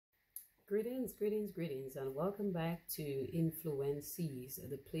Greetings, and welcome back to Influences,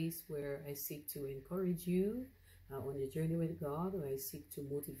 the place where I seek to encourage you on your journey with God, where I seek to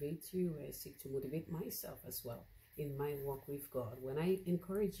motivate you, where I seek to motivate myself as well in my walk with God. When I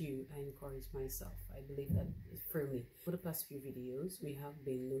encourage you, I encourage myself. I believe that firmly. For the past few videos, we have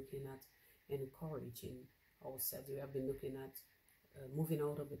been looking at encouraging ourselves. We have been looking at moving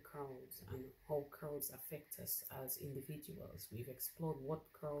out of the crowds and how crowds affect us as individuals. We've explored what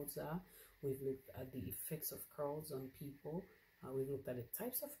crowds are. We've looked at the effects of crowds on people. We've looked at the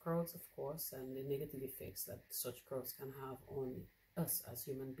types of crowds, of course, and the negative effects that such crowds can have on us as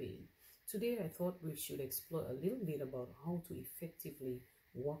human beings. Today, I thought we should explore a little bit about how to effectively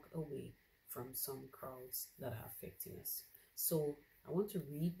walk away from some crowds that are affecting us. So I want to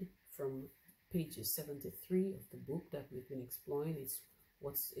read from page 73 of the book that we've been exploring.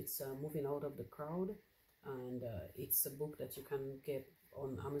 It's Moving Out of the Crowd, and it's a book that you can get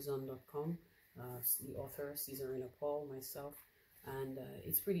on Amazon.com. The author Cesarina Paul, myself, and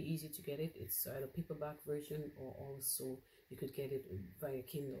it's pretty easy to get it. It's either paperback version or also you could get it via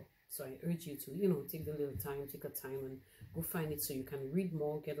Kindle. So I urge you to take a time and go find it so you can read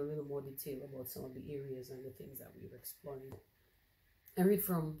more, get a little more detail about some of the areas and the things that we were exploring. I read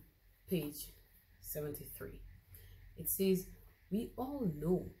from page 73. It says, "We all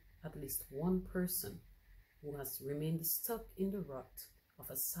know at least one person who has remained stuck in the rut of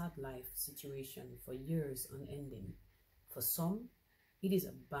a sad life situation for years unending. For some, it is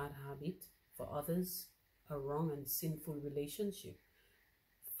a bad habit. For others, a wrong and sinful relationship.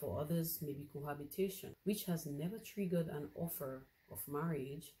 For others, maybe cohabitation, which has never triggered an offer of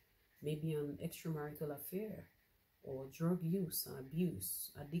marriage, maybe an extramarital affair, or drug use and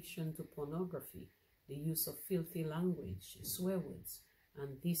abuse, addiction to pornography, the use of filthy language, swear words,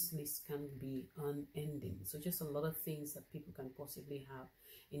 and this list can be unending." So just a lot of things that people can possibly have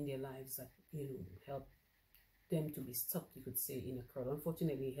in their lives that help them to be stuck, you could say, in a crowd.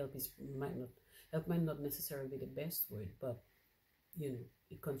 Unfortunately, help might not necessarily be the best word, but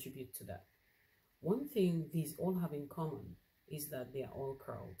it contributes to that. One thing these all have in common is that they are all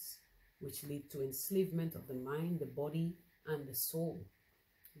crowds, which lead to enslavement of the mind, the body, and the soul.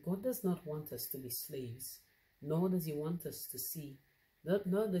 God does not want us to be slaves, nor does he want us to see,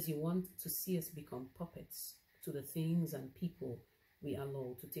 nor does he want to see us become puppets to the things and people we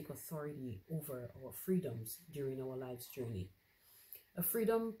allow to take authority over our freedoms during our life's journey. A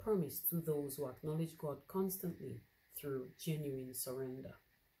freedom promised to those who acknowledge God constantly through genuine surrender.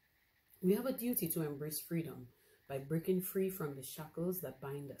 We have a duty to embrace freedom by breaking free from the shackles that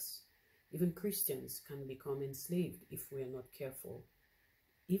bind us. Even Christians can become enslaved if we are not careful.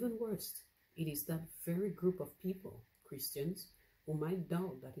 Even worse, it is that very group of people, Christians, who might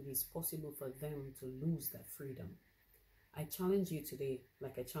doubt that it is possible for them to lose that freedom. I challenge you today,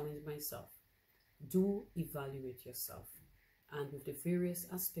 like I challenge myself, do evaluate yourself and with the various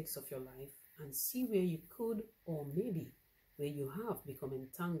aspects of your life and see where you could, or maybe where you have become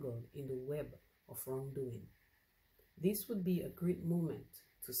entangled in the web of wrongdoing. This would be a great moment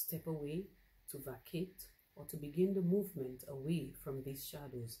to step away, to vacate, or to begin the movement away from these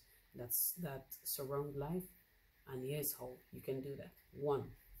shadows that surround life. And here's how you can do that.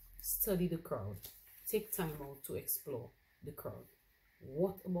 1. Study the crowd. Take time out to explore the crowd.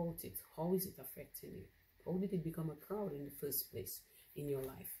 What about it? How is it affecting you? How did it become a crowd in the first place in your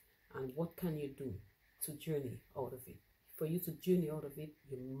life? And what can you do to journey out of it? For you to journey out of it,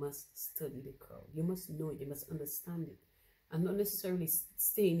 you must study the crowd. You must know it. You must understand it. And not necessarily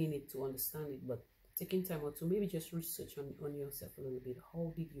staying in it to understand it, but taking time out to maybe just research on yourself a little bit.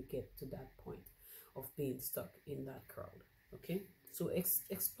 How did you get to that point of being stuck in that crowd? Okay, so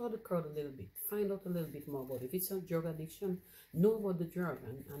explore the crowd a little bit. Find out a little bit more about it. If it's a drug addiction, know about the drug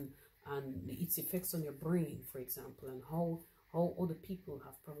and its effects on your brain, for example, and how other people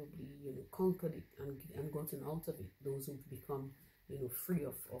have probably conquered it and gotten out of it. Those who've become free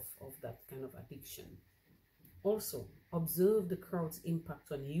of that kind of addiction. Also, observe the crowd's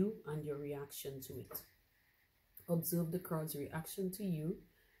impact on you and your reaction to it. Observe the crowd's reaction to you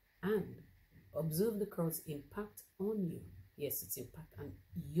and observe the crowd's impact on you. Yes, its impact and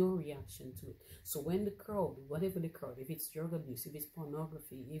your reaction to it. So when the crowd, whatever the crowd, if it's drug abuse, if it's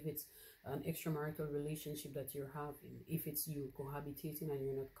pornography, if it's an extramarital relationship that you're having, if it's you cohabitating and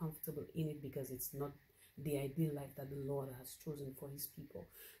you're not comfortable in it because it's not the ideal life that the Lord has chosen for his people,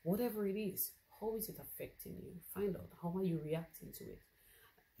 whatever it is, how is it affecting you? Find out, how are you reacting to it?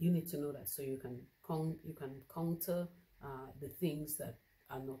 You need to know that so you can counter the things that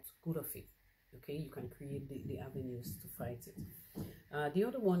are not good of it. Okay, you can create the avenues to fight it. The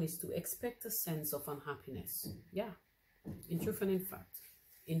other one is to expect a sense of unhappiness. Yeah, in truth and in fact,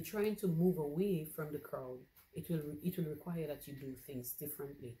 In trying to move away from the crowd, it will require that you do things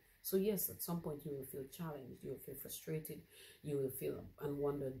differently. So yes, at some point you will feel challenged, you will feel frustrated, you will feel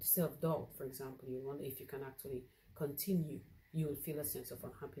unwanted, self-doubt, for example. You wonder if you can actually continue. You will feel a sense of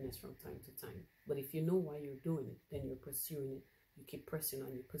unhappiness from time to time. But if you know why you're doing it, then you're pursuing it. You keep pressing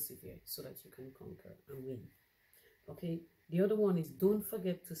on, you persevere so that you can conquer and win. Okay. The other one is, don't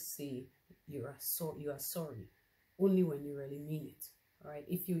forget to say you are sorry only when you really mean it. All right.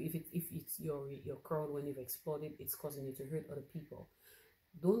 If it's your crowd, when you've exploded, it's causing you to hurt other people.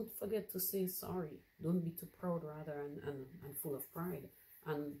 Don't forget to say sorry. Don't be too proud, rather, and full of pride,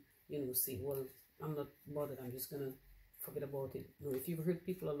 and say, well, I'm not bothered, I'm just gonna forget about it. No, if you've hurt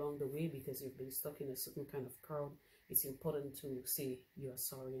people along the way because you've been stuck in a certain kind of crowd, it's important to say you are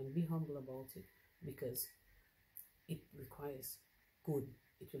sorry and be humble about it, because it requires good.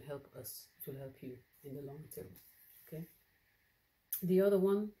 It will help us, it will help you in the long term. Okay. The other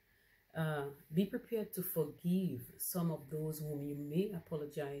one, be prepared to forgive some of those whom you may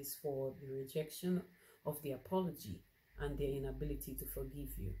apologize for the rejection of the apology and their inability to forgive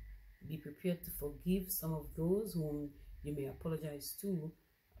you. Be prepared to forgive some of those whom you may apologize to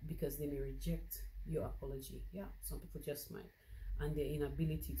because they may reject your apology. Yeah, some people just might. And their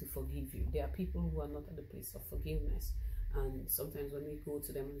inability to forgive you. There are people who are not at the place of forgiveness. And sometimes when we go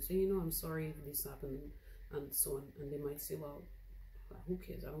to them and say, I'm sorry if this happened, and so on, and they might say, well, who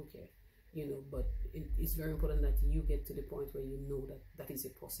cares? I don't care. But it's very important that you get to the point where you know that that is a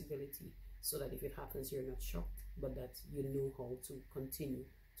possibility, so that if it happens, you're not shocked, but that you know how to continue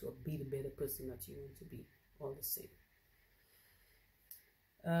to be the better person that you want to be all the same.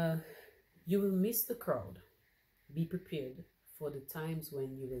 You will miss the crowd. Be prepared for the times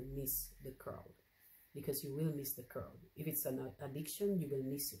when you will miss the crowd, because you will miss the crowd. If it's an addiction, you will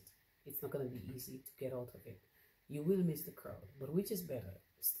miss it. It's not going to be easy to get out of it. You will miss the crowd, but which is better,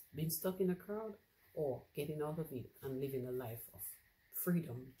 being stuck in a crowd or getting out of it and living a life of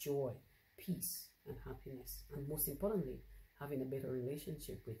freedom, joy, peace, and happiness, and most importantly, having a better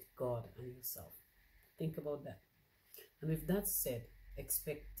relationship with God and yourself? Think about that. And with that said,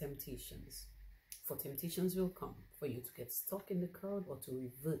 expect temptations. For temptations will come for you to get stuck in the crowd, or to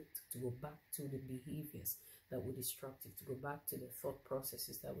revert, to go back to the behaviors that were destructive, to go back to the thought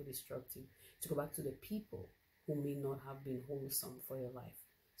processes that were destructive, to go back to the people who may not have been wholesome for your life.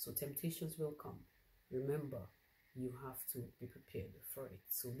 So temptations will come. Remember, you have to be prepared for it.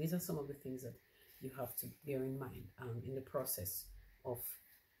 So these are some of the things that you have to bear in mind in the process of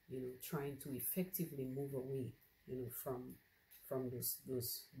trying to effectively move away from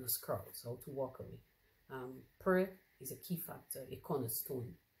those crowds, how to walk away. Prayer is a key factor, a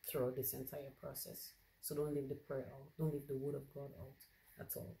cornerstone throughout this entire process. So don't leave the prayer out, don't leave the word of God out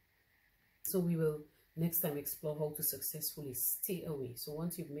at all. So we will next time explore how to successfully stay away. So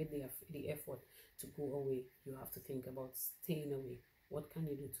once you've made the effort to go away, you have to think about staying away. What can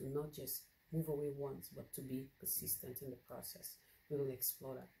you do to not just move away once, but to be persistent in the process? We will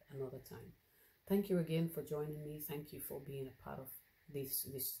explore that another time. Thank you again for joining me. Thank you for being a part of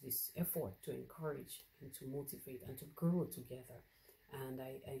this effort to encourage and to motivate and to grow together. And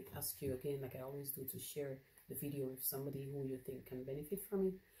I ask you again, like I always do, to share the video with somebody who you think can benefit from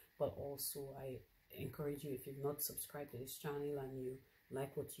it. But also I encourage you, if you've not subscribed to this channel and you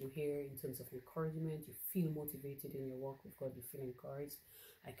like what you hear in terms of encouragement, you feel motivated in your walk with God, you feel encouraged,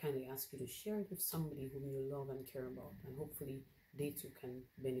 I kindly ask you to share it with somebody whom you love and care about, and hopefully they too can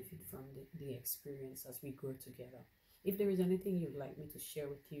benefit from the experience as we grow together. If there is anything you'd like me to share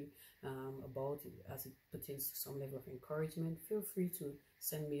with you about it as it pertains to some level of encouragement, feel free to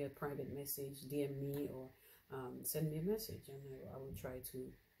send me a private message, DM me, or send me a message, and I will try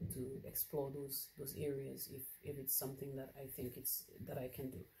to explore those areas if it's something that I think that I can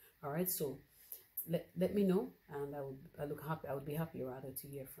do. All right, so let me know, and I would be happy rather to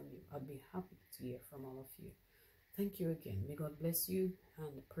hear from you. I'd be happy to hear from all of you. Thank you again. May God bless you,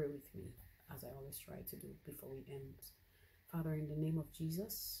 and pray with me as I always try to do before we end. Father, in the name of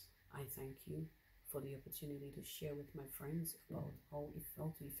Jesus, I thank you for the opportunity to share with my friends about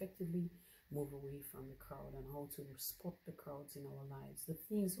how to effectively move away from the crowd, and how to spot the crowds in our lives. The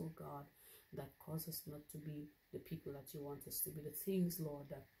things, oh God, that cause us not to be the people that you want us to be. The things, Lord,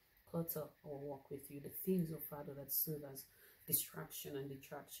 that clutter our walk with you. The things, oh Father, that serve as distraction and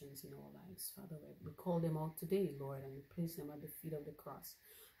detractions in our lives. Father, we call them out today, Lord, and we place them at the feet of the cross.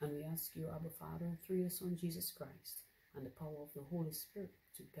 And we ask you, Abba Father, through your Son, Jesus Christ, and the power of the Holy Spirit,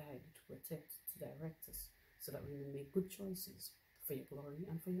 to guide, to protect, to direct us, so that we may make good choices for your glory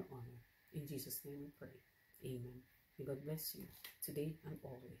and for your honor. In Jesus' name we pray. Amen. May God bless you today and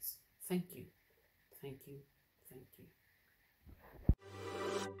always. Thank you. Thank you. Thank you.